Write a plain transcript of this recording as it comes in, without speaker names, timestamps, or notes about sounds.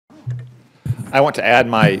I want to add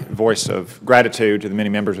my voice of gratitude to the many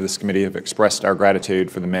members of this committee who have expressed our gratitude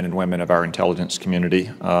for the men and women of our intelligence community.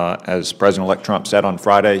 As President-elect Trump said on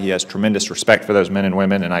Friday, he has tremendous respect for those men and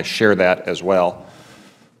women, and I share that as well.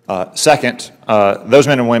 Second, those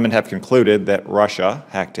men and women have concluded that Russia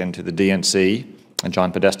hacked into the DNC and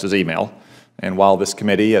John Podesta's email. And while this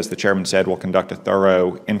committee, as the chairman said, will conduct a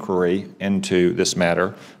thorough inquiry into this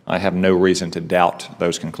matter, I have no reason to doubt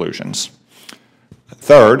those conclusions.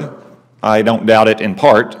 Third, I don't doubt it in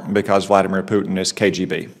part because Vladimir Putin is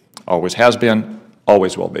KGB. Always has been,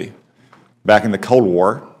 always will be. Back in the Cold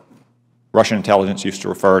War, Russian intelligence used to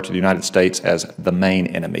refer to the United States as the main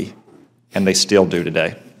enemy, and they still do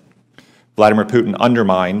today. Vladimir Putin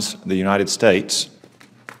undermines the United States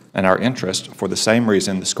and our interest for the same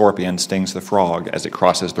reason the scorpion stings the frog as it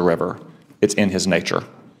crosses the river. It's in his nature.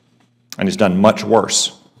 And he's done much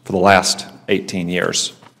worse for the last 18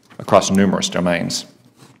 years across numerous domains.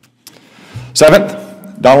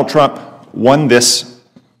 Seventh, Donald Trump won this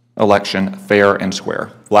election fair and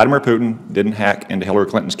square. Vladimir Putin didn't hack into Hillary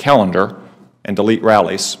Clinton's calendar and delete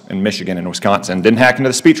rallies in Michigan and Wisconsin, didn't hack into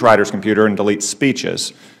the speechwriter's computer and delete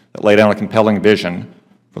speeches that lay down a compelling vision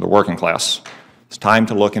for the working class. It's time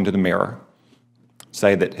to look into the mirror,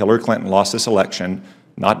 say that Hillary Clinton lost this election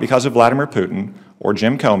not because of Vladimir Putin or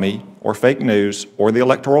Jim Comey or fake news or the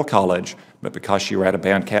Electoral College, but because she ran a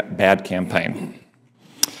bad campaign.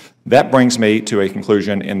 That brings me to a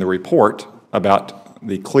conclusion in the report about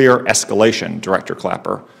the clear escalation, Director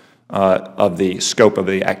Clapper, of the scope of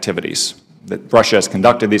the activities. That Russia has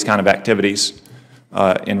conducted these kind of activities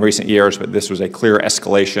in recent years, but this was a clear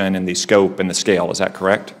escalation in the scope and the scale. Is that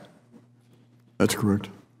correct? That's correct.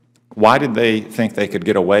 Why did they think they could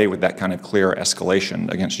get away with that kind of clear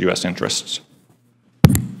escalation against U.S. interests?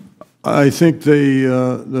 I think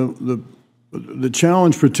the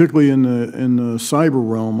challenge, particularly in the cyber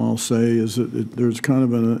realm, I'll say, is that there's kind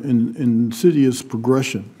of an insidious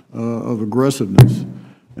progression of aggressiveness,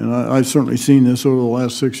 and I've certainly seen this over the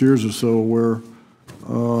last 6 years or so, where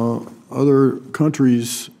other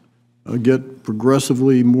countries get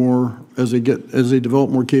progressively more as they develop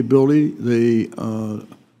more capability. They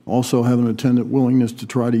also have an attendant willingness to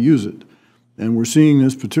try to use it, and we're seeing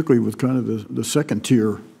this particularly with kind of the second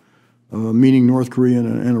tier, meaning North Korea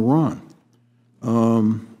and Iran.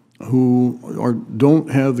 Who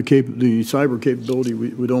don't have the cyber capability,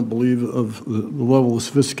 we don't believe, of the level of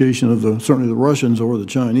sophistication of certainly the Russians or the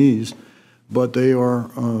Chinese, but they are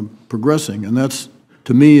progressing, and that's,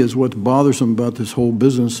 to me, is what's bothersome about this whole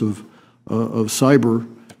business of cyber.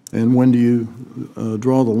 And when do you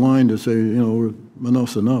draw the line to say,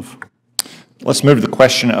 enough's enough? Let's move to the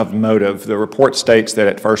question of motive. The report states that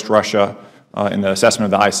at first Russia, in the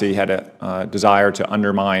assessment of the IC, had a desire to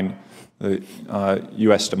undermine the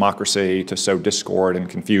U.S. democracy, to sow discord and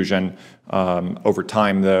confusion. Over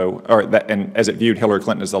time, though, and as it viewed Hillary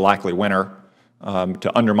Clinton as the likely winner,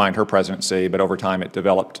 to undermine her presidency, but over time it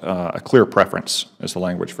developed a clear preference, as the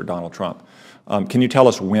language, for Donald Trump. Can you tell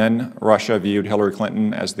us when Russia viewed Hillary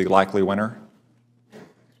Clinton as the likely winner? I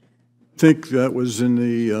think that was in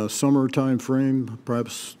the summer time frame,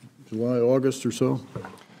 perhaps July, August or so.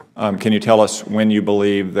 Can you tell us when you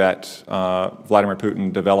believe that Vladimir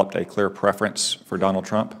Putin developed a clear preference for Donald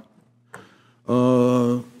Trump?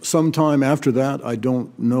 Sometime after that. I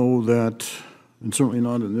don't know that, and certainly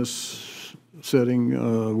not in this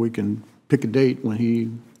setting. We can pick a date when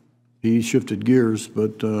he shifted gears,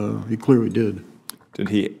 but he clearly did.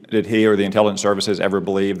 Did he or the intelligence services ever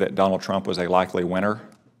believe that Donald Trump was a likely winner?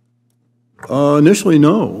 Initially,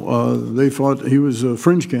 no. They thought he was a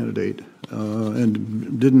fringe candidate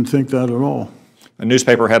and didn't think that at all. A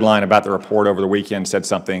newspaper headline about the report over the weekend said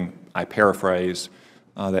something, I paraphrase,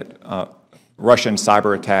 that Russian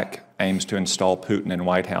cyber attack aims to install Putin in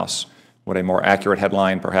White House. Would a more accurate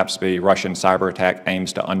headline perhaps be Russian cyber attack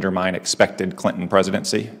aims to undermine expected Clinton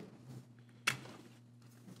presidency?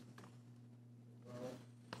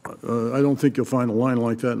 I don't think you'll find a line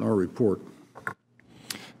like that in our report.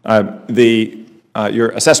 Your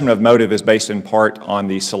assessment of motive is based in part on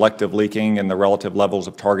the selective leaking and the relative levels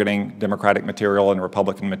of targeting Democratic material and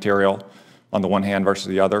Republican material on the one hand versus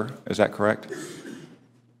the other. Is that correct?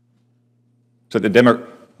 So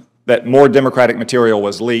that more Democratic material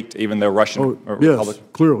was leaked even though Russian Republican? Yes,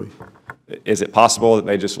 clearly. Is it possible that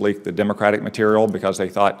they just leaked the Democratic material because they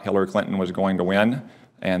thought Hillary Clinton was going to win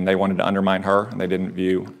and they wanted to undermine her and they didn't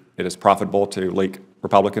view it as profitable to leak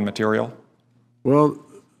Republican material? Well,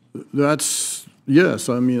 yes.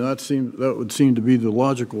 I mean, that would seem to be the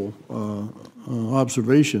logical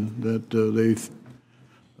observation, that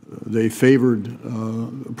they favored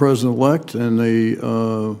President-elect and they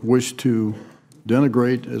wished to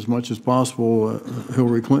denigrate as much as possible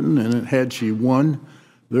Hillary Clinton, and had she won,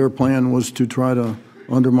 their plan was to try to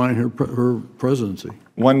undermine her presidency.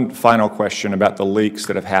 One final question about the leaks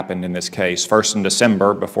that have happened in this case. First in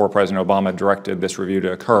December, before President Obama directed this review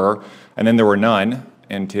to occur, and then there were none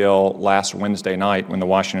until last Wednesday night when the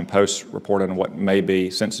Washington Post reported on what may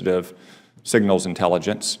be sensitive signals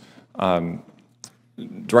intelligence.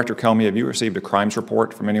 Director Comey, have you received a crimes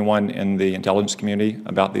report from anyone in the intelligence community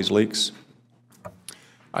about these leaks?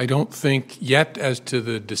 I don't think yet as to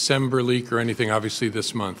the December leak or anything, obviously,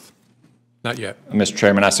 this month. Not yet. Mr.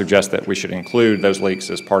 Chairman, I suggest that we should include those leaks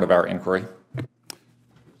as part of our inquiry.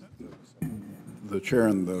 The chair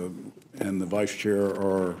and the vice chair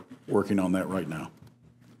are working on that right now.